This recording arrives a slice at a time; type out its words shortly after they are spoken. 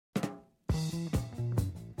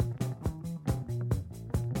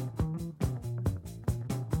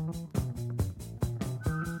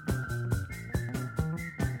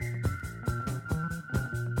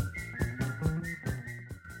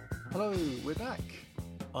Hello, we're back.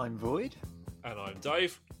 I'm Void. And I'm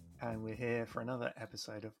Dave. And we're here for another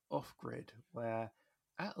episode of Off Grid, where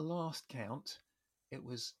at last count, it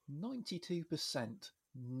was 92%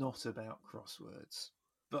 not about crosswords.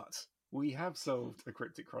 But we have solved a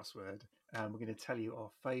cryptic crossword, and we're going to tell you our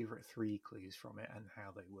favourite 3 clues from it and how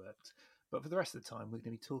they worked. But for the rest of the time, we're going to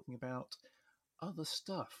be talking about other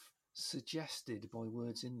stuff suggested by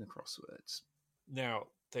words in the crosswords. Now,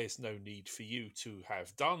 there's no need for you to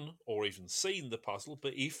have done or even seen the puzzle,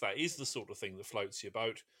 but if that is the sort of thing that floats your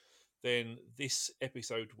boat, then this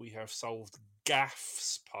episode we have solved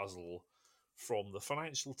Gaff's puzzle from the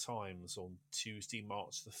Financial Times on Tuesday,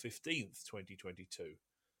 March the 15th, 2022,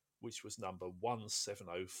 which was number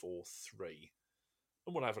 17043.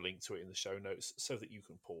 And we'll have a link to it in the show notes so that you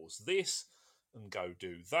can pause this and go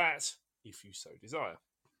do that if you so desire.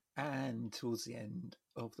 And towards the end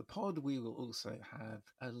of the pod, we will also have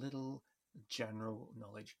a little general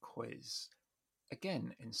knowledge quiz.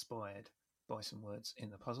 Again, inspired by some words in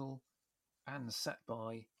the puzzle and set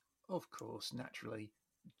by, of course, naturally,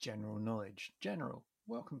 general knowledge. General,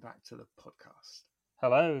 welcome back to the podcast.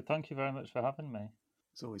 Hello, thank you very much for having me.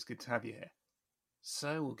 It's always good to have you here.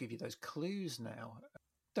 So we'll give you those clues now.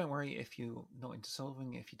 Don't worry if you're not into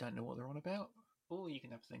solving, if you don't know what they're on about, or you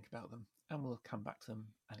can have to think about them, and we'll come back to them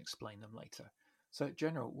and explain them later. So,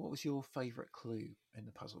 General, what was your favourite clue in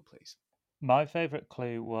the puzzle, please? My favourite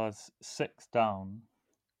clue was 6 down,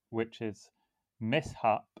 which is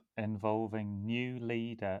mishap involving new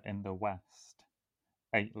leader in the West.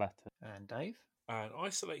 8 letters. And Dave? And I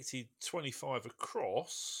selected 25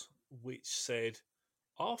 across, which said,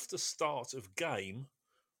 after start of game,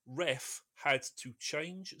 ref had to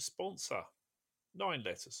change sponsor. 9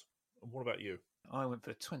 letters. And what about you? I went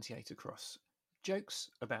for 28 across. Jokes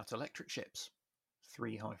about electric ships.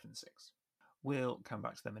 3-6. We'll come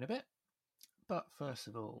back to them in a bit. But first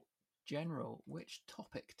of all, General, which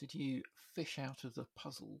topic did you fish out of the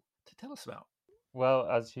puzzle to tell us about? Well,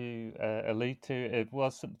 as you allude to, it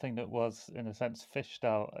was something that was, in a sense, fished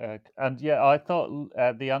out. And yeah, I thought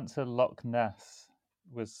the answer Loch Ness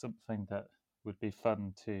was something that would be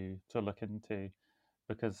fun to look into,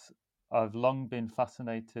 because I've long been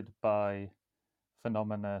fascinated by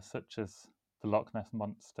phenomena such as the Loch Ness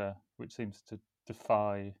Monster, which seems to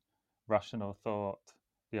defy rational thought.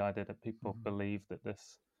 The idea that people believe that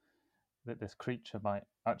this creature might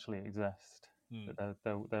actually exist, that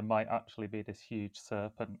there might actually be this huge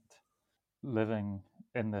serpent living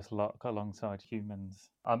in this loch alongside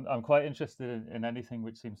humans. I'm quite interested in anything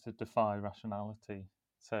which seems to defy rationality.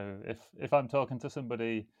 So if I'm talking to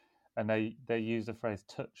somebody and they use the phrase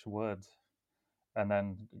touch wood, and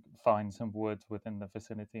then find some wood within the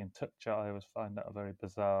vicinity and touch it, I always find that a very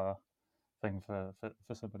bizarre thing for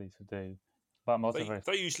somebody to do. But I'm also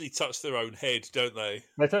they usually touch their own head, don't they?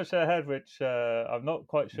 They touch their head, which I'm not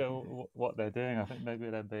quite sure what they're doing. I think maybe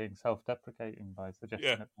they're being self-deprecating by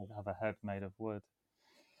suggesting that they have a head made of wood.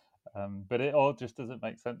 But it all just doesn't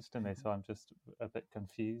make sense to me, so I'm just a bit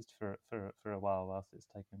confused for a while whilst it's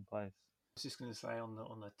taking place. I was just going to say on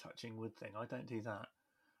the touching wood thing, I don't do that.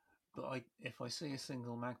 But if I see a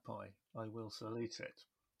single magpie, I will salute it.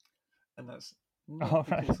 And that's not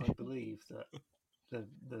because I believe that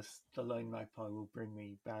the lone magpie will bring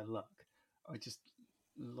me bad luck. I just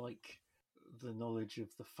like the knowledge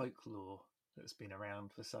of the folklore that's been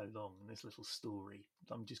around for so long, and this little story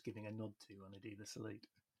I'm just giving a nod to when I do the salute.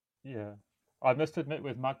 Yeah. I must admit,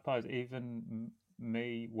 with magpies, even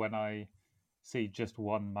me, when I see just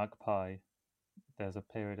one magpie, there's a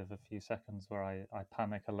period of a few seconds where I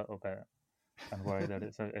panic a little bit and worry that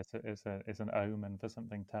it's an omen for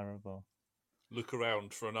something terrible. Look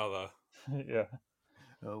around for another. Yeah.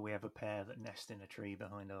 Oh, we have a pair that nest in a tree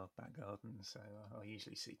behind our back garden, so I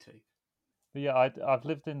usually see 2. But yeah, I've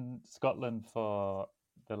lived in Scotland for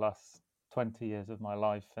the last 20 years of my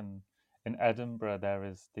life, and in Edinburgh there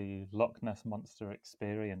is the Loch Ness Monster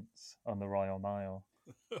Experience on the Royal Mile.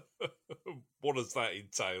 What does that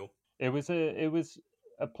entail? It was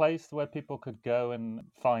a place where people could go and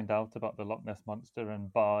find out about the Loch Ness Monster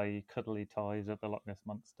and buy cuddly toys of the Loch Ness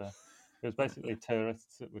Monster. It was basically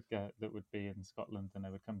tourists that would be in Scotland, and they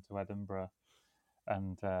would come to Edinburgh.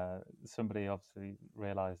 And somebody obviously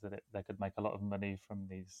realised that they could make a lot of money from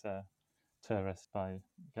these tourists by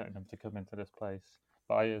getting them to come into this place.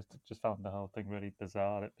 But I just found the whole thing really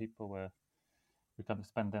bizarre, that people were kind of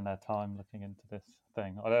spending their time looking into this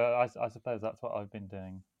thing. Although I suppose that's what I've been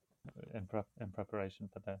doing in preparation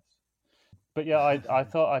for this. But yeah, I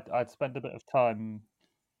thought I'd spend a bit of time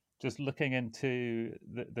just looking into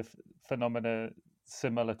the phenomena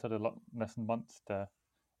similar to the Loch Ness Monster.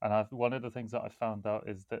 And one of the things that I found out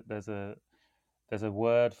is that there's there's a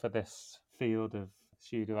word for this field of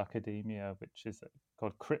pseudo-academia, which is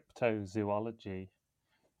called cryptozoology,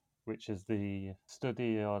 which is the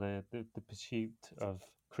study or the pursuit of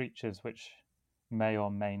creatures which may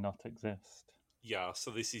or may not exist. Yeah,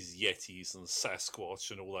 so this is Yetis and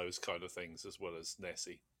Sasquatch and all those kind of things, as well as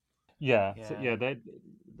Nessie. Yeah, Yeah. so yeah, the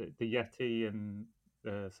Yeti and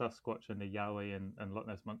the Sasquatch and the Yowie and Loch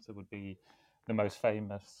Ness Monster would be the most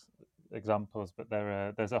famous examples, but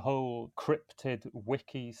there's a whole cryptid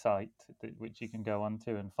wiki site which you can go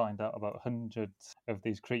onto and find out about hundreds of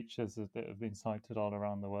these creatures that have been sighted all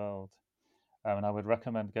around the world. And I would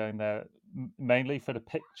recommend going there mainly for the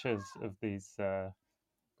pictures of these, the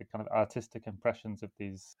kind of artistic impressions of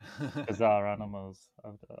these bizarre animals.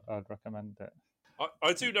 I'd recommend it.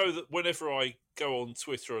 I do know that whenever I go on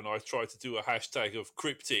Twitter and I try to do a hashtag of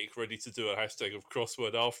cryptic, ready to do a hashtag of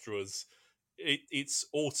crossword afterwards, it's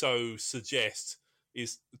auto suggest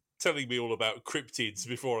is telling me all about cryptids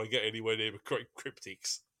before I get anywhere near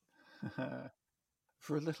cryptics.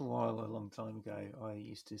 For a little while, a long time ago, I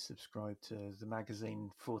used to subscribe to the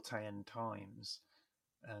magazine Fortean Times,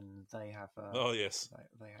 and they have Oh yes,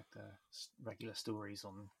 they had regular stories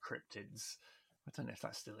on cryptids. I don't know if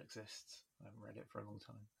that still exists. I haven't read it for a long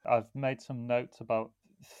time. I've made some notes about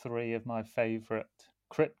 3 of my favourite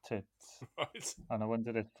cryptids, right. and I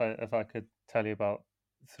wondered if I could tell you about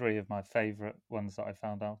 3 of my favourite ones that I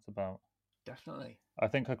found out about. Definitely. I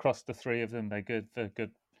think across the 3 of them, they're good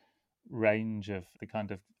range of the kind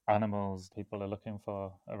of animals people are looking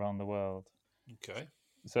for around the world. Okay.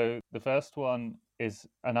 So the first one is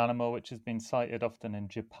an animal which has been sighted often in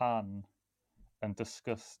Japan and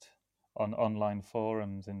discussed on online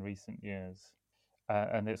forums in recent years.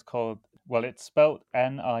 And it's called, well, it's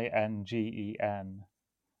spelledNingen.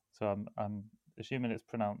 So I'm assuming it's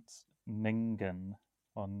pronounced Ningen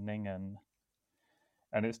or Ningen.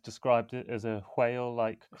 And it's described as a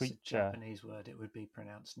whale-like creature. It's a Japanese word. It would be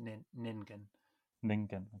pronounced Ningen.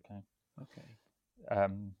 Ningen, okay. Okay.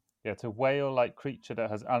 Yeah, it's a whale-like creature that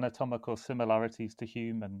has anatomical similarities to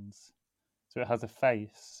humans. So it has a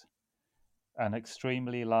face and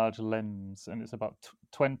extremely large limbs, and it's about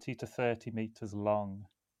 20 to 30 meters long.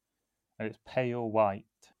 And it's pale white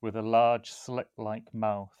with a large slit-like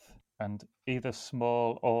mouth and either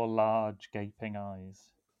small or large gaping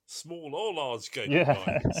eyes. Small or large gaping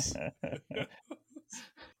eyes.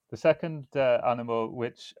 The second animal,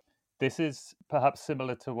 which this is perhaps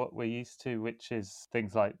similar to what we're used to, which is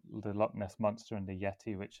things like the Loch Ness Monster and the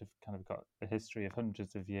Yeti, which have kind of got a history of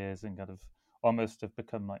hundreds of years and kind of almost have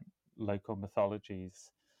become like local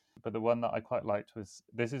mythologies. But the one that I quite liked was,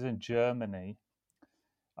 this is in Germany,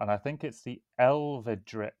 and I think it's the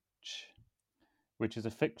Elvedrich, which is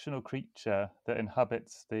a fictional creature that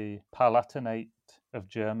inhabits the Palatinate of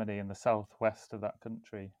Germany in the southwest of that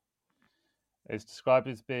country. It's described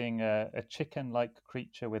as being a chicken-like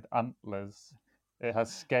creature with antlers. It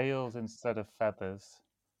has scales instead of feathers.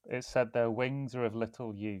 It's said their wings are of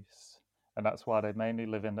little use, and that's why they mainly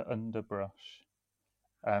live in the underbrush.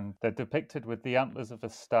 And they're depicted with the antlers of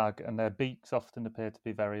a stag, and their beaks often appear to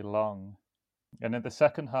be very long. And in the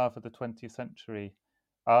second half of the 20th century,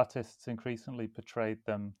 artists increasingly portrayed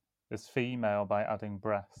them as female by adding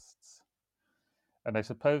breasts. And they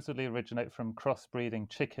supposedly originate from crossbreeding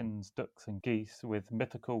chickens, ducks, and geese with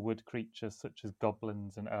mythical wood creatures such as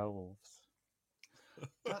goblins and elves.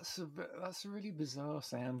 That's a really bizarre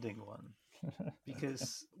sounding one,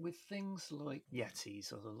 because with things like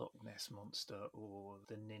Yetis or the Loch Ness Monster or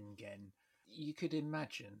the Ningen, you could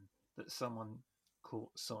imagine that someone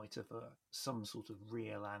caught sight of some sort of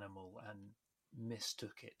real animal and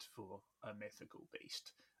mistook it for a mythical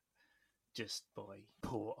beast, just by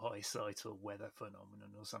poor eyesight or weather phenomenon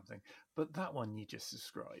or something. But that one you just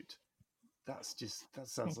described, that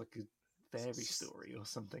sounds like a fairy story or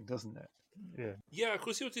something, doesn't it? Yeah. Yeah, of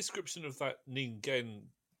course, your description of that Ningen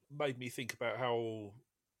made me think about how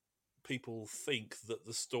people think that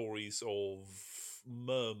the stories of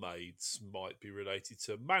mermaids might be related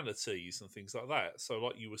to manatees and things like that. So,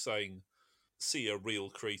 like you were saying, see a real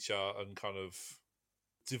creature and kind of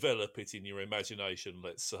develop it in your imagination,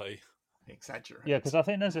 let's say. Exaggerate. Yeah, because I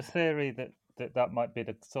think there's a theory that might be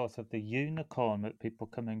the sort of the unicorn that people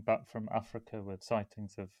coming back from Africa with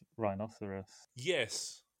sightings of rhinoceros.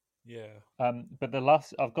 Yes. Yeah. But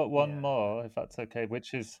I've got one more, if that's okay,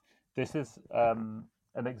 this is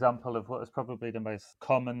an example of what is probably the most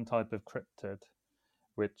common type of cryptid,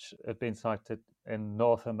 which had been sighted in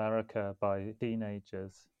North America by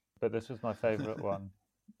teenagers. But this was my favorite one.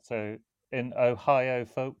 So in Ohio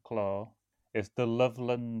folklore, is the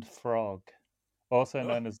Loveland frog, also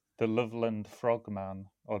known as the Loveland frogman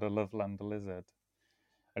or the Loveland lizard.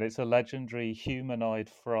 and it's a legendary humanoid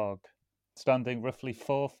frog standing roughly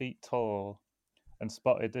 4 feet tall and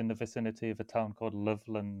spotted in the vicinity of a town called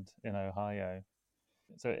Loveland in Ohio.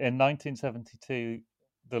 So in 1972,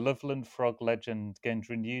 the Loveland frog legend gained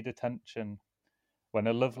renewed attention when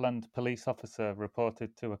a Loveland police officer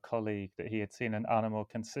reported to a colleague that he had seen an animal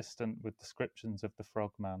consistent with descriptions of the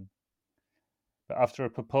frogman. But after a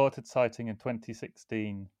purported sighting in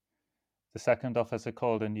 2016, the second officer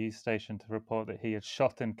called a news station to report that he had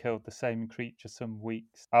shot and killed the same creature some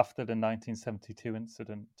weeks after the 1972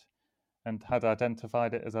 incident and had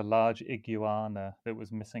identified it as a large iguana that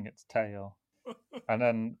was missing its tail. And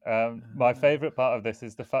then my favourite part of this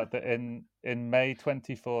is the fact that in May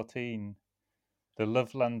 2014, the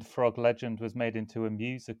Loveland frog legend was made into a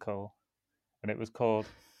musical, and it was called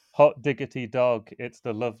Hot Diggity Dog, It's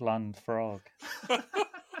the Loveland Frog.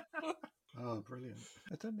 Oh, brilliant.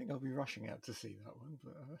 I don't think I'll be rushing out to see that one,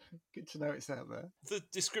 but good to know it's out there. The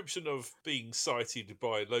description of being sighted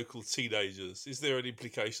by local teenagers, is there an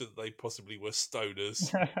implication that they possibly were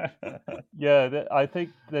stoners? Yeah, I think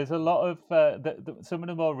there's a lot of some of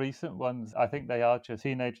the more recent ones. I think they are just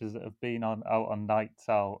teenagers that have been out on nights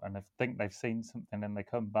out and think they've seen something and they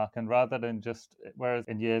come back. And rather than whereas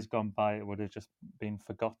in years gone by it would have just been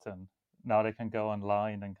forgotten, now they can go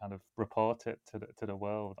online and kind of report it to the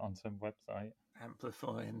world on some website.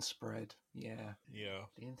 Amplify and spread. Yeah.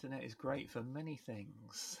 The internet is great for many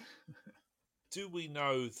things. Do we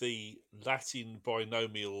know the Latin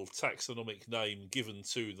binomial taxonomic name given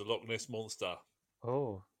to the Loch Ness Monster?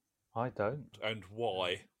 Oh, I don't. And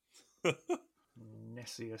why?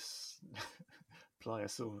 Nessius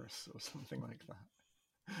Pliosaurus or something like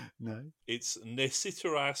that. No? It's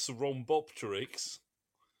Nessiteras rhombopteryx,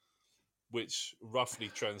 which roughly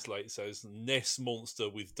translates as Ness monster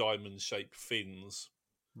with diamond-shaped fins.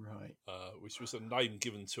 Right. Which was a name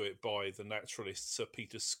given to it by the naturalist Sir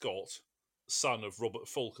Peter Scott, son of Robert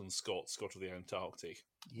Falcon Scott, Scott of the Antarctic.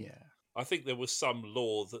 Yeah. I think there was some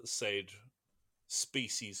law that said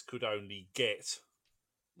species could only get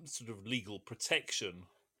sort of legal protection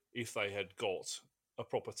if they had got a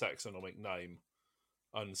proper taxonomic name.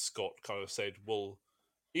 And Scott kind of said, well,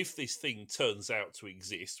 if this thing turns out to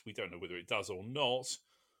exist, we don't know whether it does or not,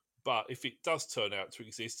 but if it does turn out to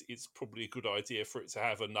exist, it's probably a good idea for it to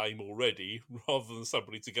have a name already rather than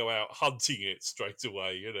somebody to go out hunting it straight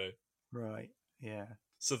away, you know. Right, yeah.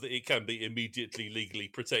 So that it can be immediately legally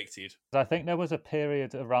protected. I think there was a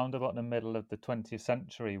period around about the middle of the 20th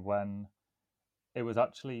century when it was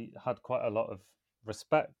actually had quite a lot of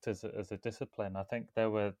respect as a discipline. I think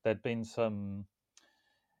there'd been some.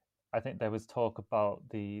 I think there was talk about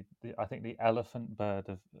the elephant bird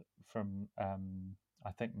from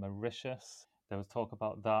I think Mauritius. There was talk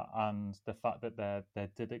about that and the fact that there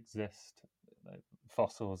did exist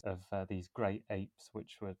fossils of these great apes,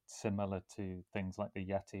 which were similar to things like the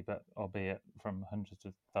Yeti, but albeit from hundreds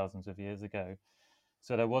of thousands of years ago.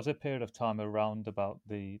 So there was a period of time around about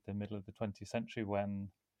the middle of the 20th century when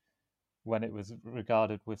it was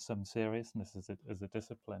regarded with some seriousness as a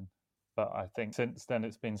discipline. But I think since then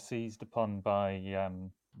it's been seized upon by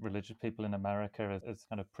religious people in America as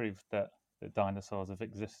kind of proof that dinosaurs have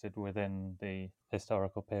existed within the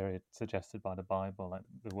historical period suggested by the Bible. Like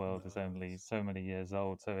the world is only so many years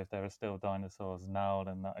old, so if there are still dinosaurs now,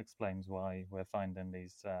 then that explains why we're finding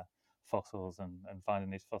these fossils, and finding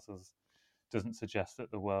these fossils doesn't suggest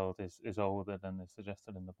that the world is older than is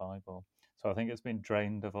suggested in the Bible. So I think it's been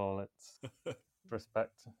drained of all its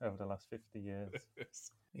respect over the last 50 years.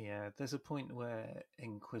 Yeah, there's a point where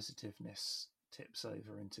inquisitiveness tips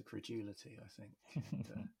over into credulity, I think.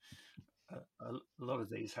 And, a lot of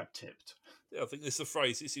these have tipped. Yeah, I think there's a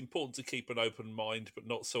phrase, it's important to keep an open mind, but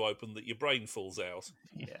not so open that your brain falls out.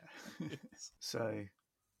 Yeah. So,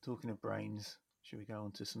 talking of brains, should we go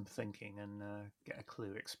on to some thinking and get a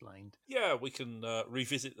clue explained? Yeah, we can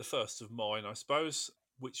revisit the first of mine, I suppose,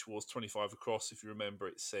 which was 25 across. If you remember,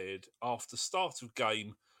 it said, after start of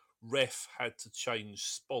game, ref had to change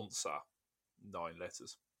sponsor. 9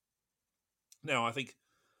 letters. Now, I think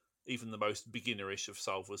even the most beginnerish of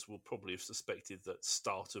solvers will probably have suspected that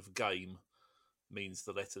start of game means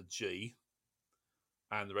the letter G,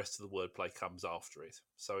 and the rest of the wordplay comes after it.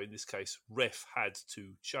 So in this case, ref had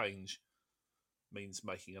to change means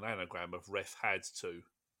making an anagram of ref had to,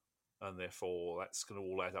 and therefore that's going to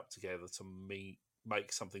all add up together to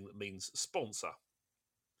make something that means sponsor.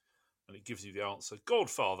 And it gives you the answer,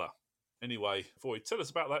 Godfather. Anyway, Void, tell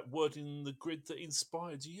us about that word in the grid that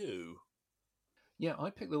inspired you. Yeah,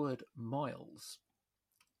 I picked the word miles.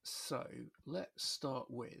 So let's start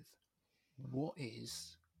with, what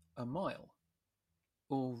is a mile?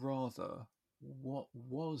 Or rather, what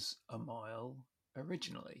was a mile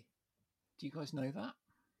originally. Do you guys know that?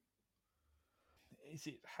 Is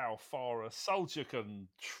it how far a soldier can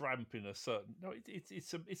tramp in a certain? No,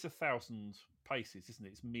 it's 1,000 paces, isn't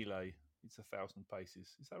it? It's melee. It's 1,000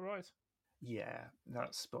 paces. Is that right? Yeah,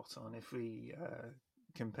 that's spot on. If we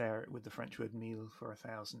compare it with the French word mille for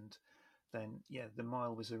 1,000, then yeah, the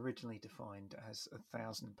mile was originally defined as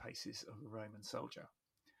 1,000 paces of a Roman soldier.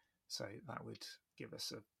 So that would give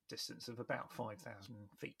us a distance of about 5,000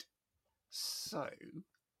 feet. So,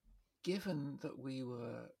 given that we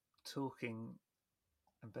were talking,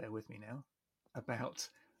 and bear with me now, about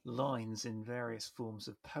lines in various forms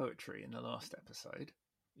of poetry in the last episode,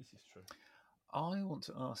 This is true. I want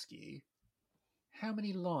to ask you, how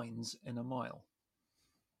many lines in a mile?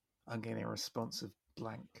 I'm getting a response of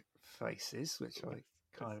blank faces, which I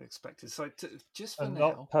kind of expected. So just for And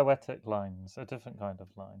now, not poetic lines, a different kind of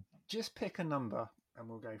line. just pick a number and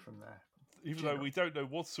we'll go from there. Even though we don't know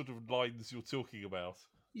what sort of lines you're talking about.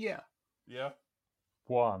 Yeah. Yeah.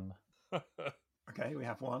 1. Okay, we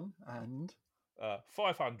have 1 and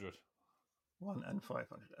 500. 1 and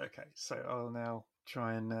 500. Okay, so I'll now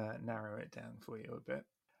try and narrow it down for you a bit.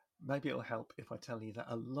 Maybe it'll help if I tell you that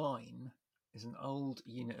a line is an old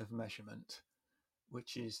unit of measurement,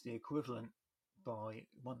 which is the equivalent by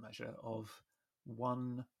one measure of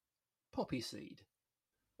 1 poppy seed.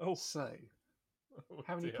 Oh. So, Oh,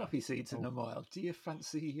 how many dear. poppy seeds in a mile? Do you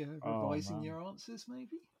fancy revising your answers,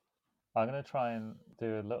 maybe? I'm going to try and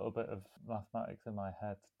do a little bit of mathematics in my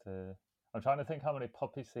head. I'm trying to think how many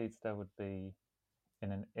poppy seeds there would be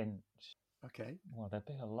in an inch. Okay. Well, there'd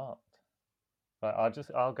be a lot. But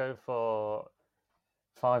I'll go for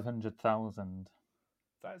 500,000.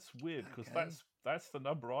 That's weird because Okay. that's the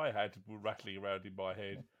number I had rattling around in my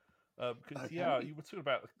head. Because Okay. yeah, you were talking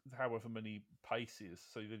about however many paces,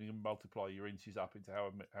 so then you can multiply your inches up into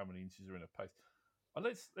how many inches are in a pace.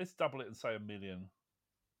 Let's double it and say 1,000,000.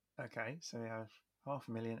 Okay, so we have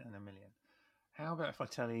 500,000 and 1,000,000. How about if I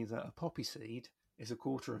tell you that a poppy seed is a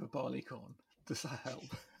quarter of a barley corn? Does that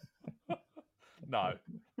help? No.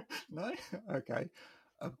 No? Okay.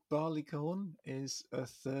 A barley corn is a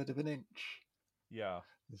third of an inch. Yeah.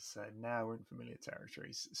 So now we're in familiar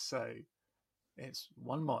territories. So it's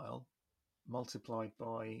 1 mile multiplied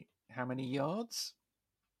by how many yards?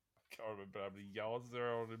 I can't remember how many yards there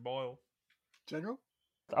are on a mile. General?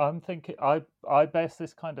 I'm thinking I base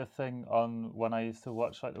this kind of thing on when I used to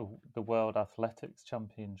watch like the World Athletics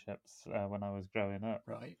Championships when I was growing up.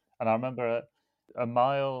 Right. And I remember a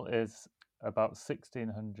mile is about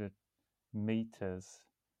 1,600 meters,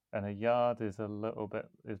 and a yard is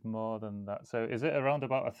more than that. So is it around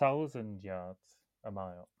about 1,000 yards a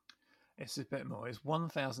mile? It's a bit more. It's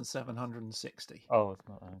 1,760. Oh, it's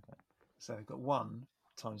not okay. So we've got 1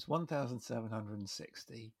 times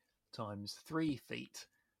 1,760 times 3 feet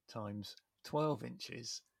times 12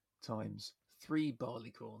 inches times 3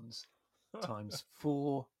 barleycorns times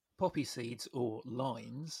 4 poppy seeds or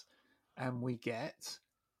lines, and we get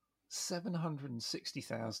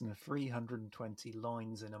 760,320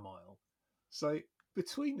 lines in a mile. So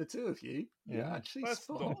between the two of you, you're actually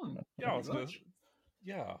spot on. Yeah,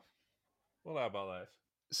 Yeah. Well, how about that?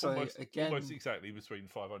 So almost again, exactly between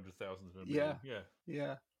 500,000 and 1,000,000.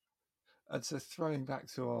 Yeah. And so throwing back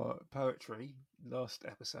to our poetry last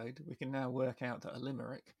episode, we can now work out that a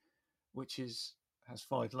limerick, which has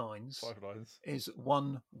 5 lines, 5 lines, is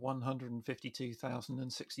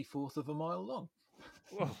 152,064th of a mile long.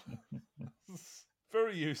 Well,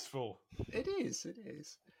 very useful. It is.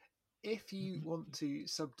 If you want to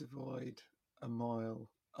subdivide a mile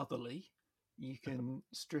otherly, you can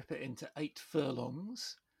strip it into 8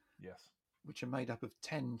 furlongs. Yes. Which are made up of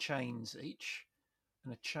 10 chains each.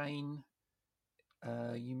 And a chain,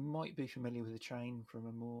 you might be familiar with a chain from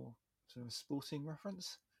a more sort of sporting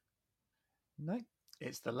reference. No,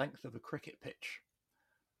 it's the length of a cricket pitch.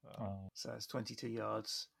 So it's 22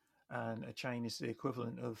 yards. And a chain is the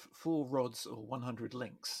equivalent of 4 rods or 100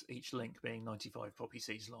 links, each link being 95 poppy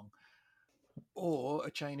seeds long. Or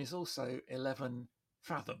a chain is also 11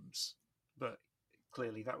 fathoms. But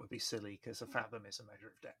clearly that would be silly because a fathom is a measure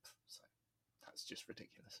of depth. So that's just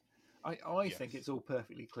ridiculous. I think it's all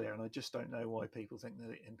perfectly clear, and I just don't know why people think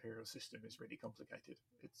the imperial system is really complicated.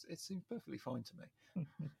 It seems perfectly fine to me.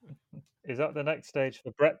 Is that the next stage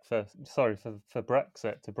for breakfast? Sorry, for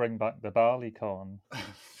Brexit, to bring back the barley corn?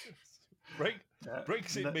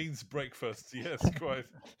 Brexit means breakfast. Yes, quite.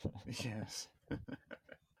 Yes.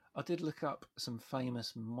 I did look up some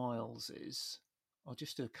famous Mileses. I'll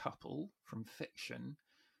just do a couple from fiction.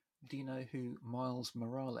 Do you know who Miles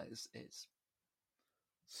Morales is?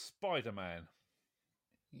 Spider-Man.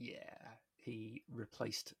 Yeah, he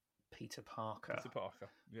replaced Peter Parker. Peter Parker,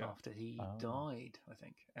 yeah. After he died, I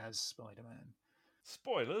think, as Spider-Man.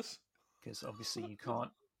 Spoilers, because obviously you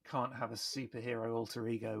can't have a superhero alter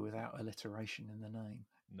ego without alliteration in the name.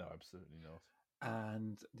 No, absolutely not.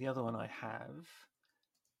 And the other one I have,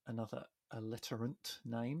 another alliterant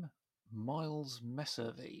name, Miles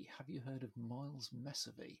Messervy. Have you heard of Miles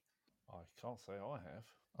Messervy? I can't say I have.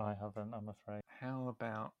 I haven't, I'm afraid. How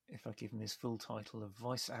about if I give him his full title of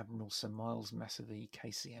Vice Admiral Sir Miles Messervy,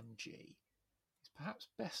 KCMG? He's perhaps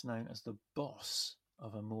best known as the boss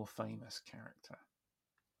of a more famous character.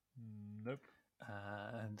 Nope.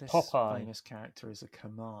 And this Popeye. famous character is a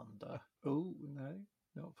commander. Oh, no,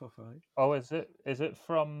 not Popeye. Oh, is it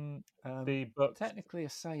from the book? Technically a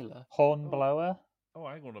sailor. Hornblower? Oh,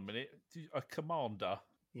 hang on a minute. A commander?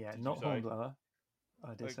 Yeah, not Hornblower.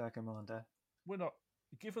 I did say a commander. We're not...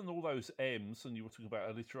 Given all those M's, and you were talking about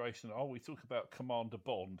alliteration, are we talking about Commander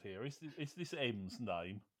Bond here? Is this M's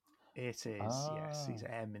name? It is, yes. He's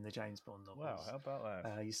M in the James Bond novels. Wow, how about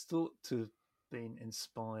that? He's thought to have been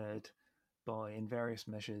inspired by, in various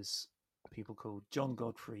measures, people called John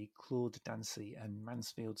Godfrey, Claude Dancy, and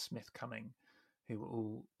Mansfield Smith Cumming, who were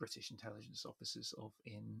all British intelligence officers of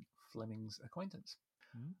Ian Fleming's acquaintance.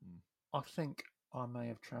 I think I may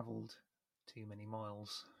have travelled too many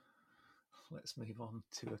miles. Let's move on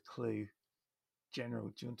to a clue. General,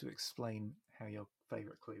 do you want to explain how your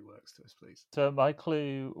favourite clue works to us, please? So my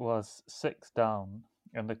clue was 6 down,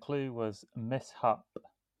 and the clue was mishap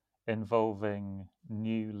involving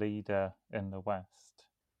new leader in the West.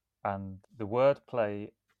 And the wordplay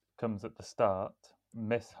comes at the start,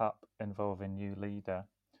 mishap involving new leader.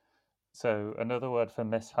 So another word for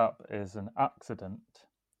mishap is an accident.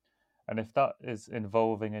 And if that is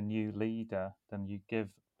involving a new leader, then you give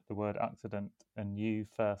the word accident a new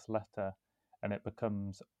first letter, and it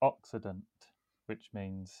becomes Occident, which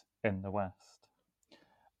means in the West.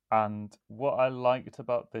 And what I liked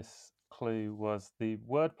about this clue was the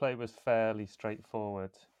wordplay was fairly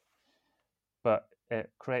straightforward, but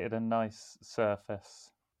it created a nice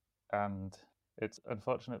surface, and it's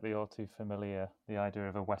unfortunately all too familiar, the idea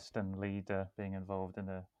of a Western leader being involved in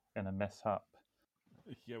a mishap.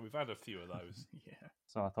 Yeah, we've had a few of those. Yeah.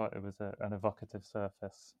 So I thought it was an evocative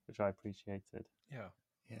surface, which I appreciated.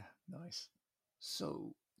 Yeah, nice.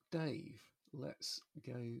 So, Dave, let's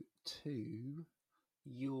go to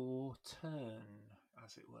your turn,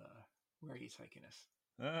 as it were. Where are you taking us?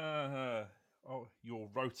 You're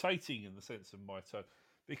rotating in the sense of my turn,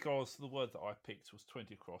 because the word that I picked was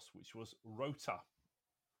 20 across, which was rota.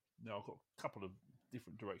 Now, I've got a couple of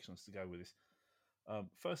different directions to go with this.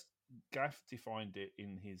 First, Gaff defined it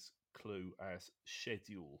in his clue as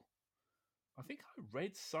schedule. I think I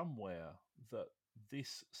read somewhere that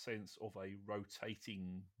this sense of a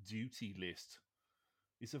rotating duty list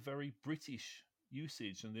is a very British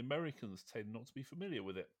usage, and the Americans tend not to be familiar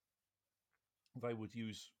with it. They would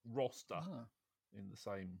use roster in the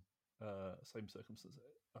same circumstances,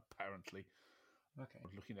 apparently. Okay.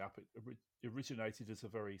 Looking it up, it originated as a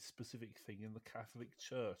very specific thing in the Catholic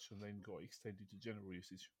Church and then got extended to general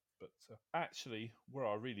usage. But actually, where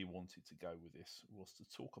I really wanted to go with this was to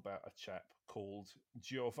talk about a chap called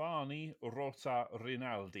Giovanni Rota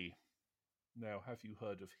Rinaldi. Now, have you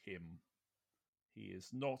heard of him? He is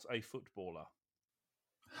not a footballer.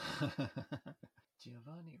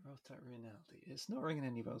 Giovanni Rota Rinaldi. It's not ringing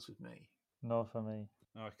any bells with me. Nor for me.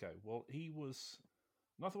 Okay, well, he was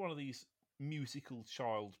another one of these musical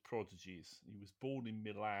child prodigies. He was born in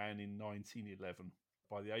Milan in 1911.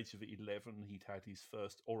 By the age of 11, he'd had his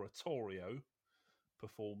first oratorio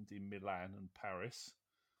performed in Milan and Paris.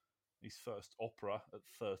 His first opera at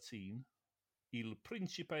 13, Il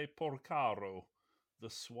Principe Porcaro, the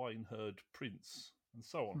Swineherd Prince, and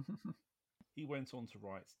so on. He went on to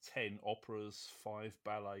write 10 operas, 5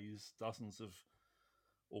 ballets, dozens of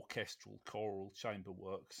orchestral, choral, chamber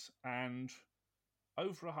works, and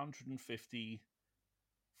over 150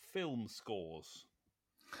 film scores.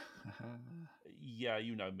 Yeah,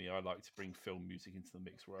 you know me, I like to bring film music into the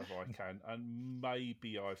mix wherever I can, and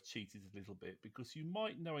maybe I've cheated a little bit, because you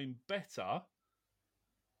might know him better.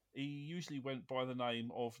 He usually went by the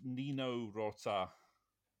name of Nino Rota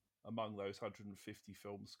among those 150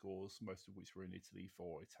 film scores, most of which were in Italy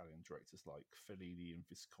for Italian directors like Fellini and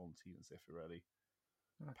Visconti and Zeffirelli.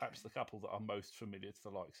 Okay. Perhaps the couple that are most familiar to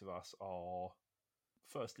the likes of us are,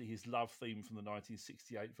 firstly, his love theme from the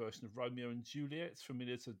 1968 version of Romeo and Juliet,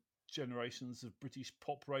 familiar to generations of British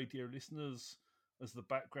pop radio listeners as the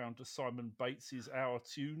background to Simon Bates's Our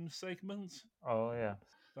Tune segment. Oh, yeah.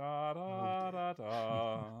 Da da da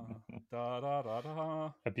da da da da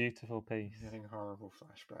da. A beautiful piece. Getting horrible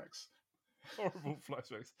flashbacks. Horrible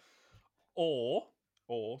flashbacks. Or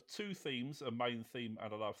or two themes, a main theme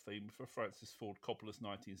and a love theme for Francis Ford Coppola's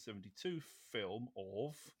 1972 film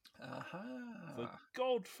of The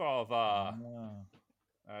Godfather,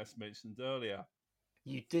 as mentioned earlier.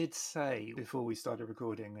 You did say before we started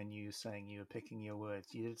recording, when you were saying you were picking your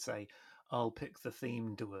words, you did say, I'll pick the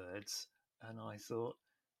themed words. And I thought,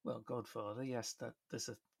 well, Godfather, yes, there's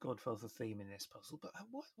a Godfather theme in this puzzle, but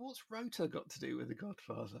what's Rota got to do with the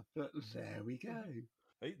Godfather? But there we go.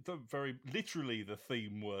 Very literally the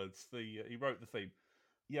theme words. He wrote the theme.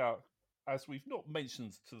 Yeah, as we've not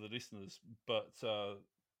mentioned to the listeners, but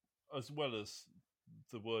as well as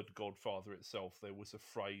the word Godfather itself, there was a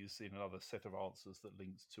phrase in another set of answers that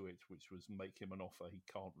linked to it, which was "make him an offer he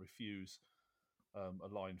can't refuse."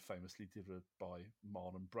 A line famously delivered by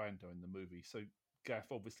Marlon Brando in the movie. So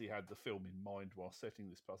Gaff obviously had the film in mind while setting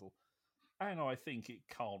this puzzle, and I think it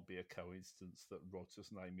can't be a coincidence that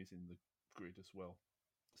Roger's name is in the grid as well.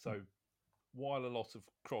 So while a lot of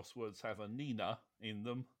crosswords have a Nina in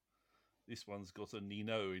them, this one's got a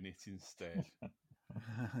Nino in it instead.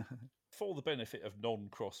 For the benefit of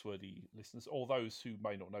non-crosswordy listeners, or those who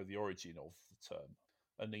may not know the origin of the term,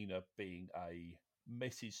 a Nina being a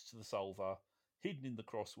message to the solver hidden in the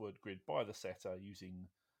crossword grid by the setter using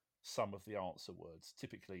some of the answer words,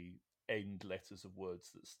 typically end letters of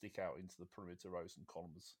words that stick out into the perimeter rows and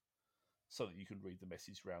columns so that you can read the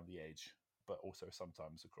message round the edge, but also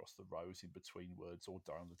sometimes across the rows in between words or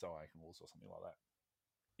down the diagonals or something like that.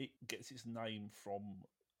 It gets its name from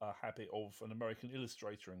a habit of an American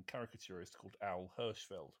illustrator and caricaturist called Al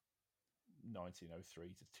Hirschfeld,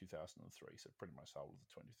 1903 to 2003, so pretty much the whole of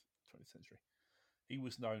the 20th century. He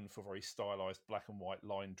was known for very stylized black and white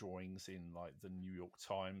line drawings in like the New York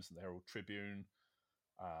Times and the Herald Tribune,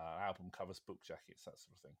 album covers, book jackets, that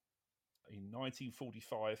sort of thing. In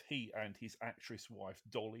 1945, he and his actress wife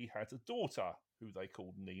Dolly had a daughter who they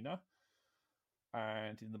called Nina.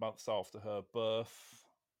 And in the months after her birth,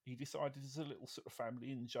 he decided as a little sort of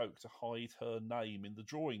family in joke to hide her name in the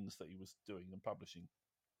drawings that he was doing and publishing.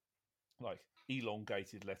 Like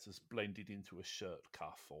elongated letters blended into a shirt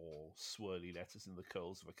cuff or swirly letters in the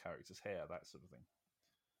curls of a character's hair, that sort of thing.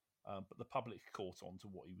 But the public caught on to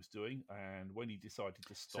what he was doing, and when he decided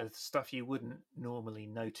to stop... So stuff you wouldn't normally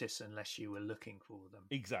notice unless you were looking for them.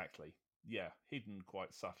 Exactly. Yeah, hidden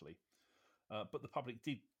quite subtly. But the public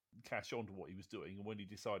did catch on to what he was doing, and when he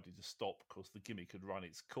decided to stop because the gimmick had run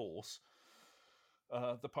its course,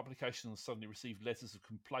 the publication suddenly received letters of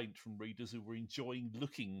complaint from readers who were enjoying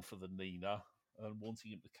looking for the Nina and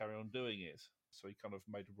wanting him to carry on doing it. So he kind of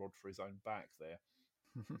made a rod for his own back there.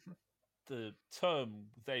 The term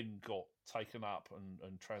then got taken up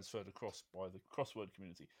and transferred across by the crossword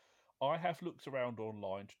community. I have looked around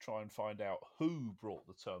online to try and find out who brought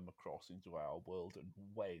the term across into our world and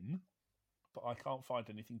when, but I can't find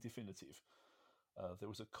anything definitive. There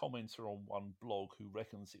was a commenter on one blog who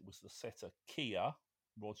reckons it was the setter Kia,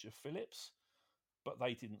 Roger Phillips, but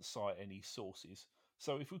they didn't cite any sources.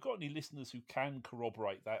 So if we've got any listeners who can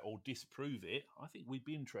corroborate that or disprove it, I think we'd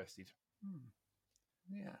be interested.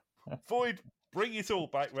 Yeah. Void, bring it all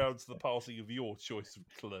back round to the passing of your choice of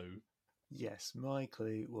clue. Yes, my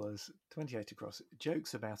clue was 28 across.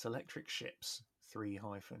 Jokes about electric ships,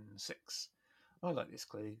 3-6. I like this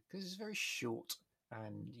clue because it's very short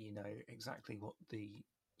and you know exactly what the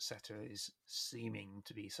setter is seeming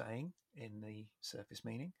to be saying in the surface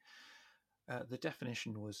meaning. The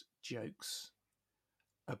definition was jokes.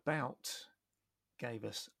 About gave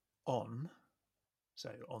us on,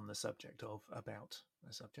 so on the subject of, about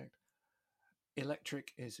the subject.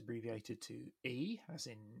 Electric is abbreviated to E, as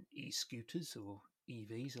in e-scooters or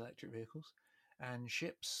EVs, electric vehicles. And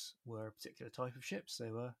ships were a particular type of ships.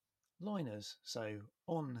 They were liners. So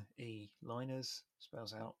on E-liners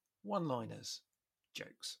spells out one-liners,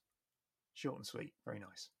 jokes. Short and sweet. Very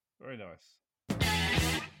nice. Very nice.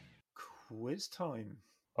 Quiz time.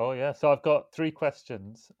 Oh, yeah. So I've got 3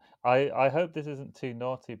 questions. I hope this isn't too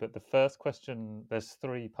naughty, but the first question, there's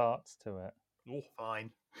 3 parts to it. Oh,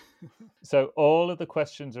 fine. So all of the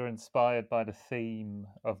questions are inspired by the theme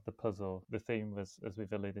of the puzzle. The theme was, as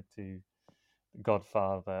we've alluded to,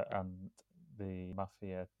 Godfather and the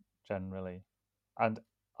Mafia generally. And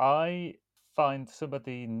I find some of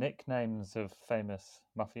the nicknames of famous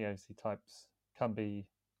mafiosi types can be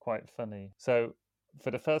quite funny. So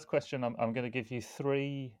for the first question, I'm going to give you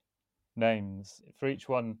 3 names. For each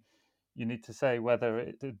one, you need to say whether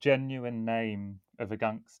it's a genuine name of a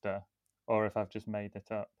gangster or if I've just made it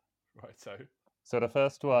up. right, so the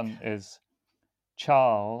first one is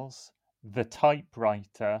Charles the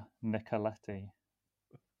Typewriter Nicoletti.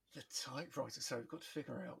 The typewriter. So we've got to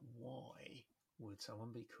figure out why. Would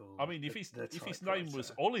someone be called? I mean, if his name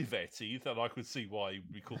was Olivetti, then I could see why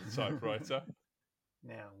he'd be called the typewriter.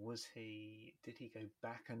 Now, did he go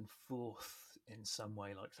back and forth in some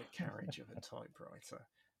way, like the carriage of a typewriter?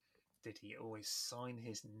 Did he always sign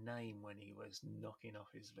his name when he was knocking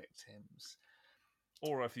off his victims?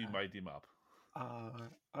 Or have you made him up?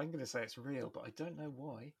 I'm going to say it's real, but I don't know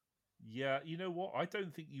why. Yeah, you know what? I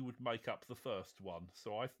don't think you would make up the first one.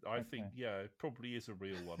 So I think, yeah, it probably is a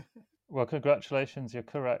real one. Well, congratulations, you're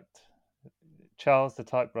correct. Charles the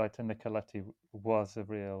typewriter Nicoletti was a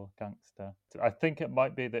real gangster. I think it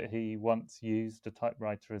might be that he once used a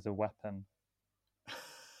typewriter as a weapon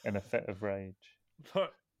in a fit of rage.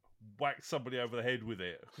 Whack somebody over the head with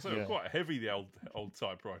it. Because they were quite heavy, the old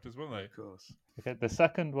typewriters, weren't they? Of course. Okay, the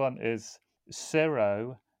second one is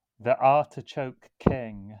Ciro, the Artichoke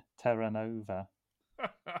King, Terra Nova.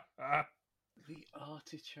 The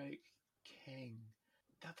Artichoke King.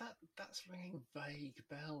 That's ringing vague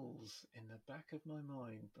bells in the back of my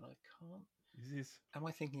mind, but I can't. Am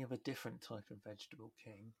I thinking of a different type of vegetable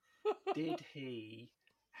king? Did he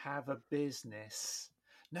have a business?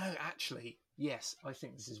 No, actually, yes, I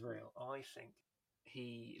think this is real. I think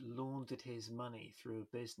he laundered his money through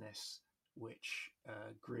a business which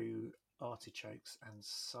grew artichokes and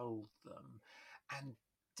sold them. And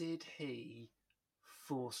did he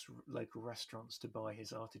force local restaurants to buy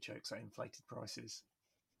his artichokes at inflated prices?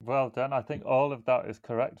 Well done. I think all of that is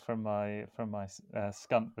correct from my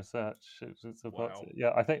scant research. Wow.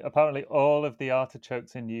 Yeah, I think apparently all of the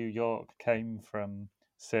artichokes in New York came from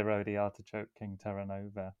Ciro, the Artichoke King, Terra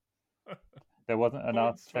Nova. There wasn't an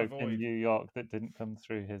artichoke in New York that didn't come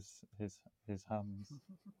through his hands.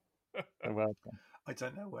 So well done. I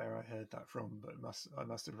don't know where I heard that from, but I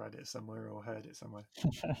must have read it somewhere or heard it somewhere.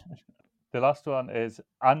 The last one is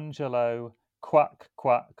Angelo Quack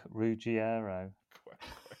Quack Ruggiero. Quack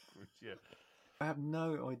Quack Ruggiero. I have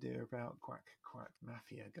no idea about Quack Quack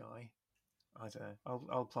Mafia guy. I don't know.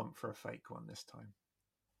 I'll plump for a fake one this time.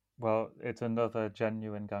 Well, it's another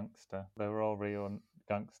genuine gangster. They were all real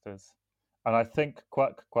gangsters. And I think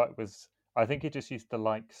Quack Quack was... I think he just used to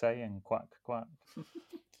like saying Quack Quack.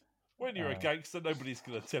 When you're a gangster, nobody's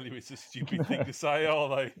going to tell you it's a stupid thing to say, are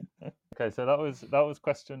they? Okay, so that was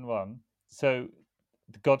question one. So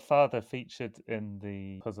the Godfather featured in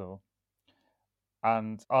the puzzle.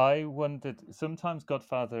 And I wondered, sometimes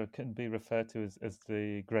Godfather can be referred to as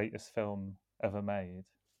the greatest film ever made.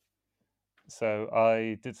 So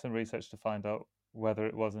I did some research to find out whether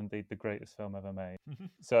it was indeed the greatest film ever made.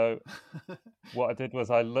 So what I did was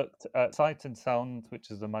I looked at Sight and Sound, which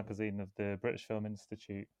is a magazine of the British Film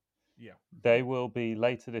Institute. Yeah. They will be,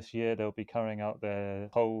 later this year, they'll be carrying out their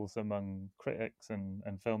polls among critics and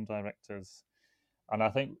film directors. And I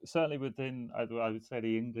think certainly within, I would say,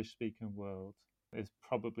 the English-speaking world is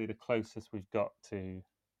probably the closest we've got to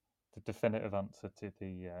the definitive answer to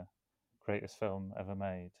the greatest film ever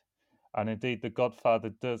made. And indeed, The Godfather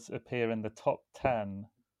does appear in the top 10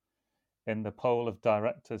 in the poll of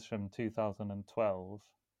directors from 2012.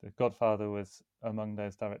 The Godfather was among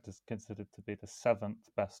those directors considered to be the 7th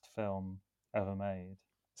best film ever made.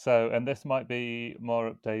 So, and this might be more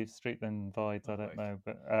up Dave Street than Voids, I don't know,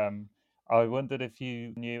 but I wondered if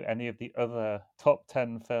you knew any of the other top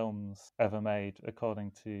 10 films ever made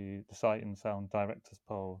according to the Sight and Sound Directors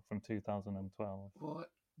Poll from 2012. What?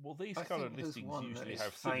 Well, these kind of listings usually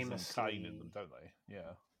have Citizen Kane in them, don't they?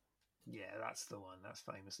 Yeah. Yeah, that's the one. That's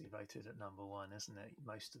famously voted at number one, isn't it?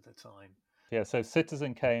 Most of the time. Yeah, so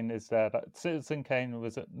Citizen Kane is there. Citizen Kane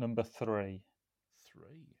was at number 3. 3?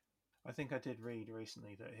 I think I did read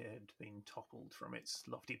recently that it had been toppled from its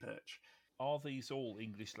lofty perch. Are these all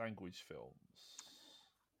English language films?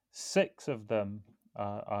 6 of them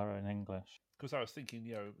are in English. Because I was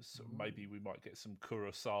thinking, maybe we might get some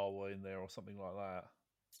Kurosawa in there or something like that.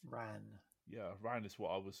 Ran. Yeah, Ran is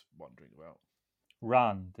what I was wondering about.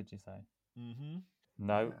 Ran, did you say? Mm-hmm.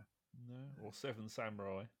 No. Yeah. No. Or Seven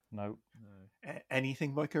Samurai. No.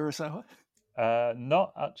 Anything by Kurosawa?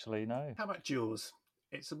 Not actually, no. How about Jaws?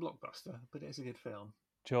 It's a blockbuster, but it's a good film.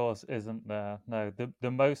 Jaws isn't there. No,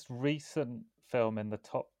 the most recent film in the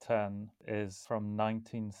top 10 is from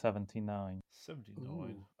 1979. 79.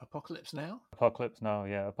 Ooh, Apocalypse Now? Apocalypse Now,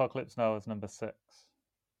 yeah. Apocalypse Now is number 6.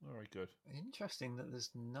 Very good. Interesting that there's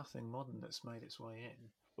nothing modern that's made its way in.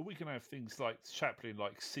 But we can have things like Chaplin,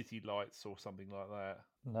 like City Lights or something like that.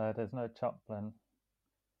 No, there's no Chaplin.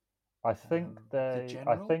 I think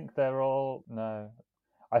The they're all no.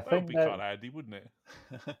 That would be kind of handy, wouldn't it?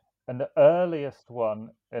 And the earliest one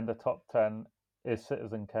in the top 10 is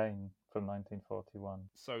Citizen Kane from 1941.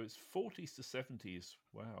 So it's 40s to 70s.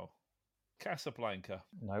 Wow. Casablanca.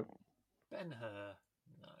 Nope. Ben-Hur.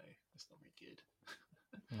 No, that's not very good.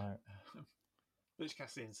 No. Butch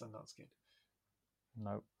Cassidy and Sundance Kid.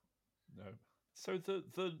 No. No. So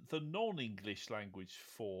the non-English language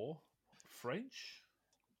for French?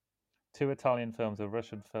 2 Italian films, a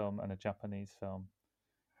Russian film and a Japanese film.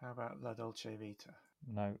 How about La Dolce Vita?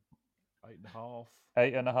 No. 8.5.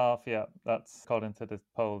 8.5, yeah. That's, according to the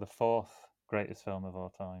poll, the 4th greatest film of all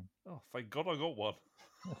time. Oh, thank God I got one.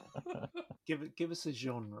 Give us a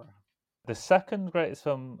genre. The 2nd greatest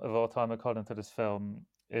film of all time, according to this film,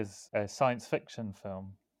 is a science fiction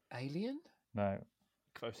film. Alien? No.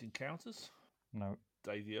 Close Encounters? No.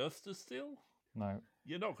 Day the Earth Stood Still? No.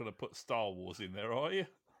 You're not going to put Star Wars in there, are you?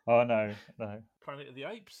 Oh, no. No. Planet of the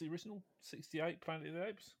Apes, the original 68 Planet of the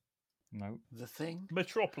Apes? No. The Thing?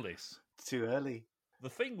 Metropolis. Too early. The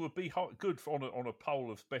Thing would be good on a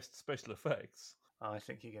poll of best special effects. I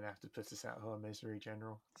think you're going to have to put us out of our misery,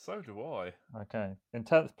 General. So do I. Okay. In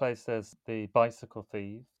 10th place, there's The Bicycle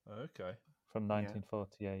Thief Okay. from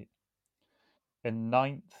 1948. In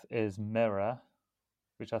 9th is Mirror,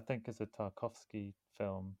 which I think is a Tarkovsky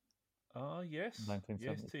film. Yes. 1975.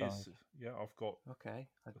 Yes, it is. Yeah, I've got Okay.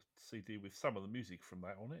 a CD with some of the music from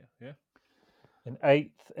that on it. Yeah. In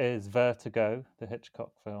 8th is Vertigo, the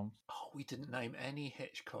Hitchcock film. Oh, we didn't name any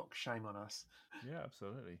Hitchcock. Shame on us. Yeah,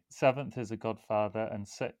 absolutely. 7th is The Godfather, and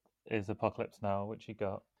 6th is Apocalypse Now, which you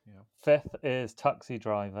got. Yeah. 5th is Taxi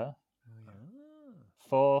Driver. Oh, yeah.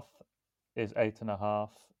 4th is 8.5.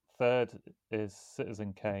 3rd is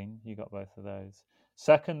Citizen Kane. You got both of those.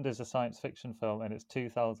 2nd is a science fiction film, and it's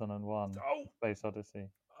 2001: Oh, Space Odyssey.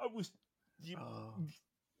 I was Oh.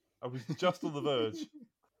 just on the verge.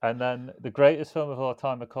 And then the greatest film of all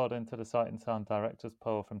time, according to the Sight and Sound Directors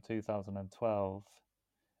Poll from 2012,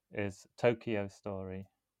 is Tokyo Story,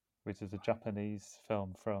 which is a Japanese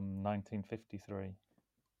film from 1953.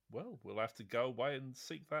 Well, we'll have to go away and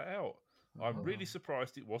seek that out. I'm really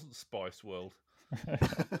surprised it wasn't Spice World.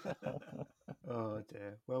 Oh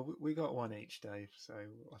dear. Well, we got one each, Dave, so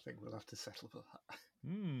I think we'll have to settle for that.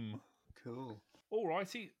 Cool.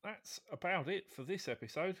 Alrighty, that's about it for this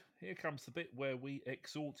episode. Here comes the bit where we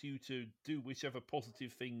exhort you to do whichever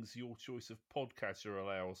positive things your choice of podcaster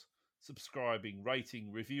allows. Subscribing,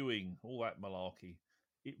 rating, reviewing, all that malarkey.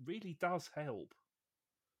 It really does help.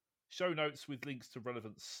 Show notes with links to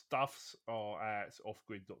relevant stuffs are at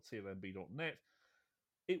offgrid.tlmb.net.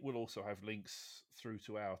 It will also have links through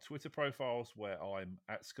to our Twitter profiles, where I'm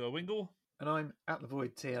at Skirwingle. And I'm at the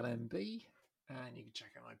Void TLMB. And you can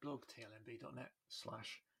check out my blog,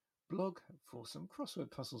 tlmb.net/blog, for some crossword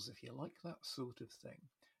puzzles if you like that sort of thing.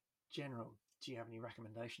 General, do you have any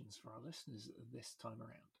recommendations for our listeners this time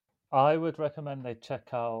around? I would recommend they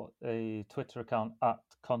check out the Twitter account at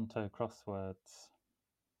Conto Crosswords.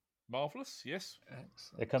 Marvellous, yes.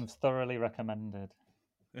 Excellent. It comes thoroughly recommended.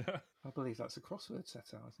 I believe that's a crossword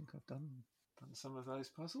setter. I think I've done some of those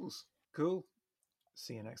puzzles. Cool.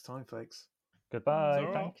 See you next time, folks. Goodbye.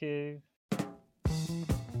 Ta-ra. Thank you.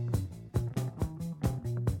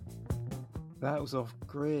 That was Off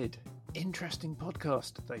Grid. Interesting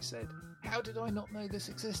podcast, they said. How did I not know this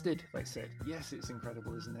existed? They said. Yes, it's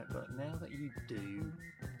incredible, isn't it? But now that you do,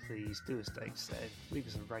 please do as Dave said. Leave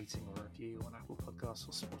us a rating or a review on Apple Podcasts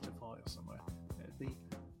or Spotify or somewhere. It'd be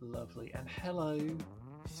lovely. And hello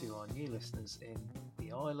to our new listeners in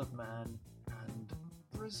the Isle of Man and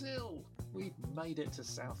Brazil. We've made it to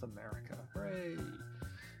South America. Hooray!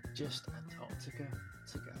 Just Antarctica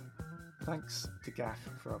to go. Thanks to Gaff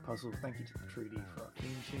for our puzzle. Thank you to Trudy for our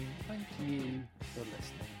theme tune. Thank you for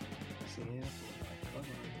listening. See you. Bye-bye.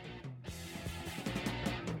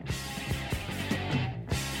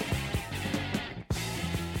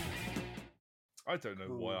 I don't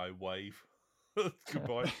know why I wave.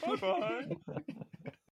 Goodbye. Bye-bye.